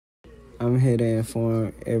I'm here to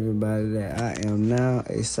inform everybody that I am now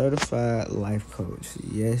a certified life coach.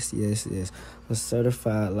 Yes, a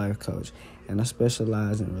certified life coach. And I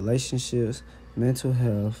specialize in relationships, mental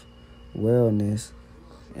health, wellness,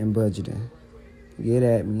 and budgeting. Get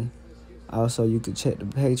at me. Also, you can check the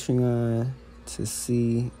Patreon to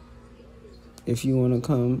see if you want to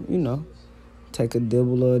come, take a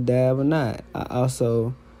dibble or a dab or not. I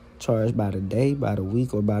also charge by the day, by the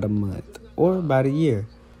week, or by the month, or by the year.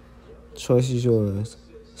 Choice is yours.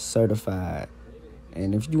 Certified.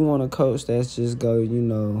 And if you want a coach that's just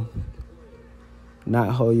go, not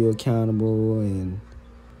hold you accountable and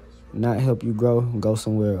not help you grow, go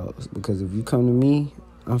somewhere else. Because if you come to me,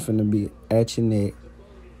 I'm finna be at your neck,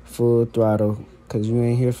 full throttle, because you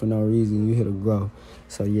ain't here for no reason. You here to grow.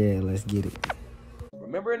 So, yeah, let's get it.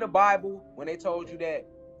 Remember in the Bible when they told you that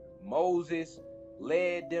Moses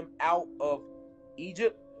led them out of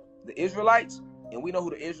Egypt, the Israelites? And we know who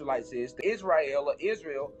the Israelites is. The Israel,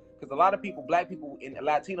 because a lot of people, black people and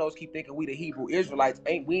Latinos keep thinking we the Hebrew Israelites.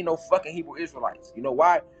 We ain't no fucking Hebrew Israelites. You know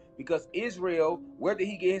why? Because Israel, where did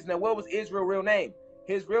he get his name? What was Israel's real name?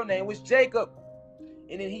 His real name was Jacob.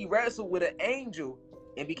 And then he wrestled with an angel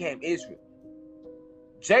and became Israel.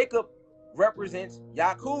 Jacob represents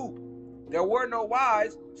Yaqub. There were no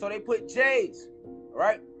Y's, so they put J's, all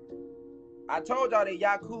right? I told y'all that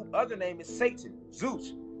Yaqub's other name is Satan,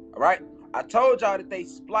 Zeus, all right? I told y'all that they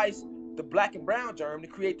spliced the black and brown germ to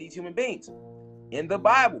create these human beings. In the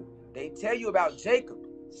Bible, they tell you about Jacob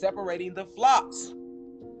separating the flocks.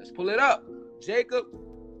 Let's pull it up. Jacob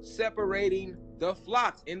separating the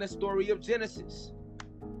flocks in the story of Genesis.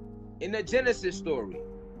 In the Genesis story.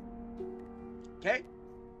 Okay?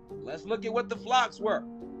 Let's look at what the flocks were.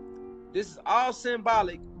 This is all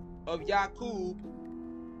symbolic of Yaqub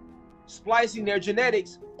splicing their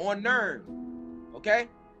genetics on Nern. Okay?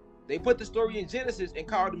 They put the story in Genesis and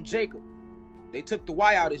called him Jacob. They took the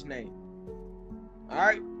Y out of his name.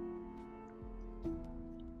 Alright?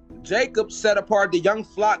 Jacob set apart the young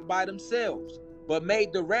flock by themselves, but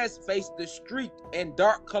made the rest face the streaked and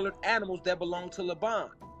dark-colored animals that belonged to Laban.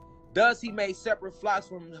 Thus he made separate flocks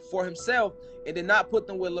for himself and did not put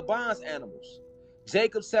them with Laban's animals.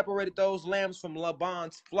 Jacob separated those lambs from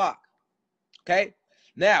Laban's flock. Okay?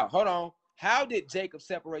 Now, hold on. How did Jacob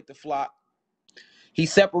separate the flock? He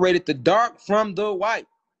separated the dark from the white.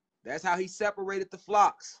 That's how he separated the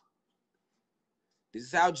flocks. This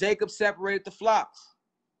is how Jacob separated the flocks.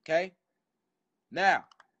 Okay? Now,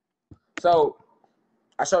 so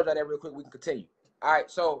I showed y'all that real quick. We can continue. All right,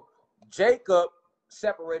 so Jacob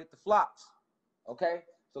separated the flocks. Okay?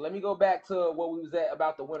 So let me go back to what we was at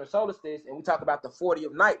about the winter solstice, and we talk about the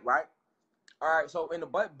 40th night, right? All right, so in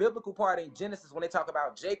the biblical part in Genesis, when they talk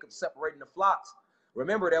about Jacob separating the flocks,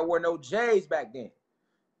 remember there were no J's back then.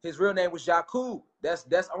 His real name was Yaqub.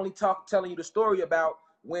 That's only telling you the story about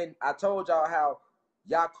when I told y'all how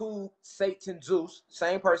Yaqub, Satan, Zeus,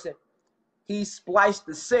 same person, he spliced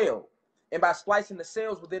the cell. And by splicing the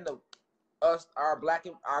cells within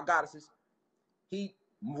our goddesses, he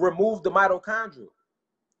removed the mitochondria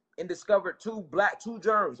and discovered two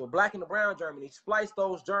germs, or black and the brown germ, and he spliced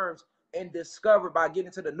those germs and discovered by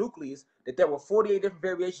getting to the nucleus that there were 48 different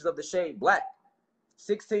variations of the shade black,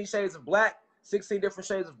 16 shades of black, 16 different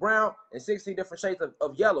shades of brown, and 16 different shades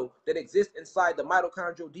of yellow that exist inside the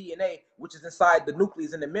mitochondrial DNA, which is inside the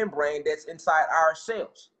nucleus and the membrane that's inside our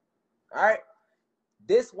cells. All right?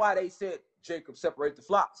 This why they said Jacob separate the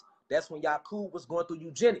flocks. That's when Yaqub was going through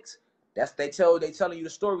eugenics. They telling you the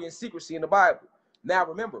story in secrecy in the Bible. Now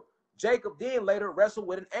remember, Jacob then later wrestled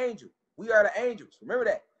with an angel. We are the angels. Remember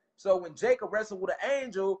that. So when Jacob wrestled with an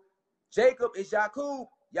angel, Jacob is Yaqub.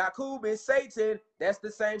 Yaqub is Satan. That's the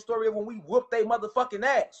same story of when we whooped they motherfucking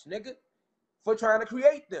ass, nigga, for trying to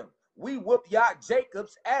create them. We whooped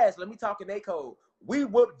Jacob's ass. Let me talk in their code. We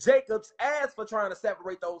whooped Jacob's ass for trying to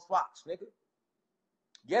separate those flocks, nigga.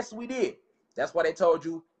 Yes, we did. That's why they told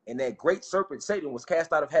you, and that great serpent Satan was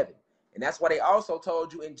cast out of heaven. And that's why they also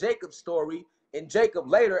told you in Jacob's story, and Jacob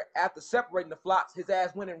later, after separating the flocks, his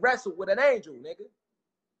ass went and wrestled with an angel, nigga.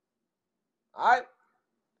 All right?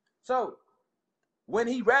 So, when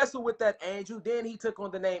he wrestled with that angel, then he took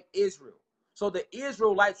on the name Israel. So the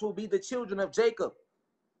Israelites will be the children of Jacob.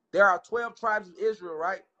 There are 12 tribes of Israel,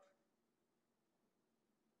 right?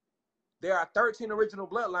 There are 13 original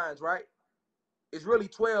bloodlines, right? It's really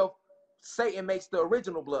 12. Satan makes the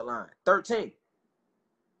original bloodline, 13.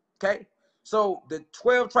 Okay? So the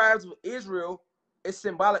 12 tribes of Israel is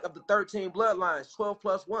symbolic of the 13 bloodlines, 12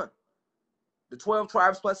 plus 1. The 12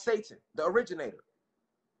 tribes plus Satan, the originator,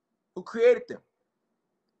 who created them.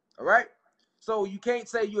 All right? So you can't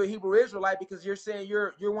say you're a Hebrew Israelite because you're saying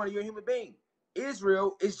you're one of your human beings.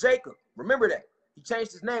 Israel is Jacob. Remember that. He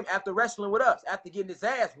changed his name after wrestling with us, after getting his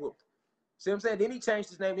ass whooped. See what I'm saying? Then he changed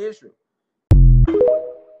his name to Israel.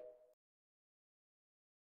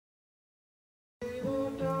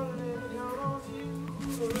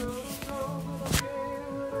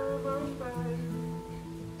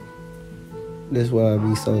 That's why I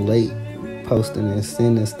be so late posting and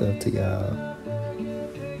sending stuff to y'all.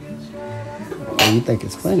 Oh, you think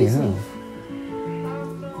it's funny, huh?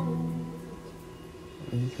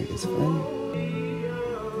 You think it's funny?